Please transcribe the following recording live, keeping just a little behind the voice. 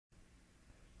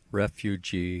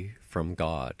Refugee from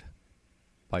God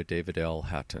by David L.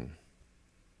 Hatton.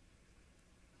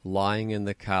 Lying in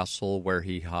the castle where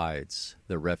he hides,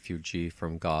 the refugee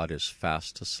from God is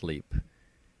fast asleep.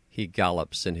 He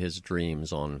gallops in his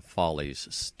dreams on folly's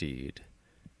steed,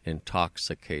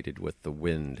 intoxicated with the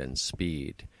wind and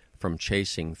speed, from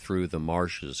chasing through the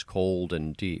marshes cold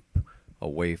and deep,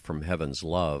 away from heaven's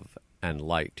love and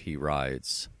light he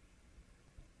rides.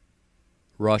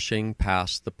 Rushing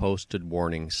past the posted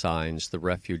warning signs, the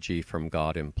refugee from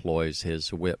God employs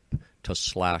his whip to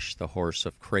slash the horse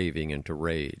of craving into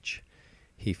rage.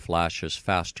 He flashes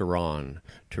faster on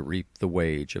to reap the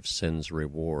wage of sin's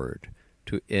reward,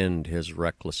 to end his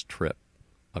reckless trip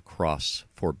across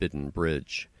forbidden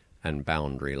bridge and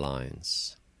boundary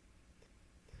lines.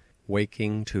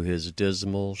 Waking to his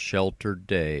dismal, sheltered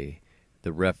day,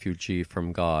 the refugee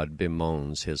from God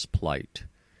bemoans his plight.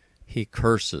 He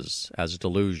curses as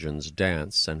delusions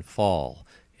dance and fall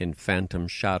in phantom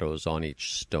shadows on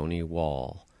each stony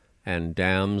wall, and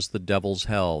damns the devil's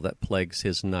hell that plagues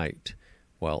his night,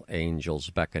 while angels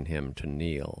beckon him to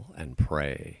kneel and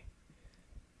pray.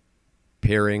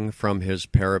 Peering from his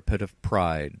parapet of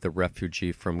pride, the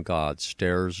refugee from God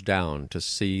stares down to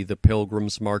see the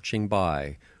pilgrims marching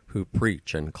by, who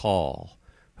preach and call,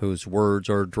 whose words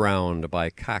are drowned by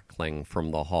cackling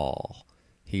from the hall.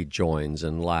 He joins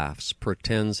and laughs,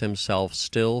 pretends himself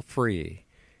still free,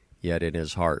 yet in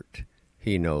his heart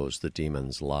he knows the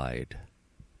demons lied.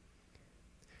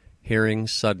 Hearing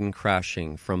sudden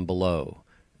crashing from below,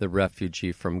 the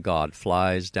refugee from God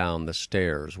flies down the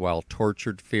stairs, while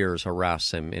tortured fears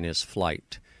harass him in his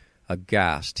flight.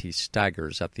 Aghast he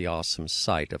staggers at the awesome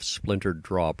sight of splintered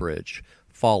drawbridge,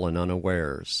 fallen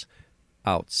unawares.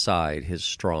 Outside his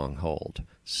stronghold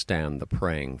stand the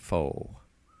praying foe.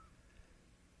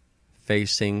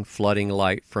 Facing flooding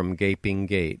light from gaping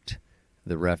gate,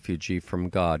 the refugee from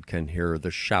God can hear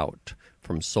the shout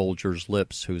from soldiers'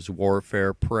 lips whose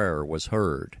warfare prayer was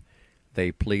heard.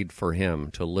 They plead for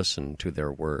him to listen to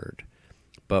their word.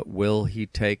 But will he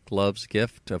take love's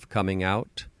gift of coming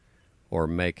out, or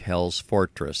make hell's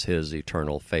fortress his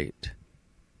eternal fate?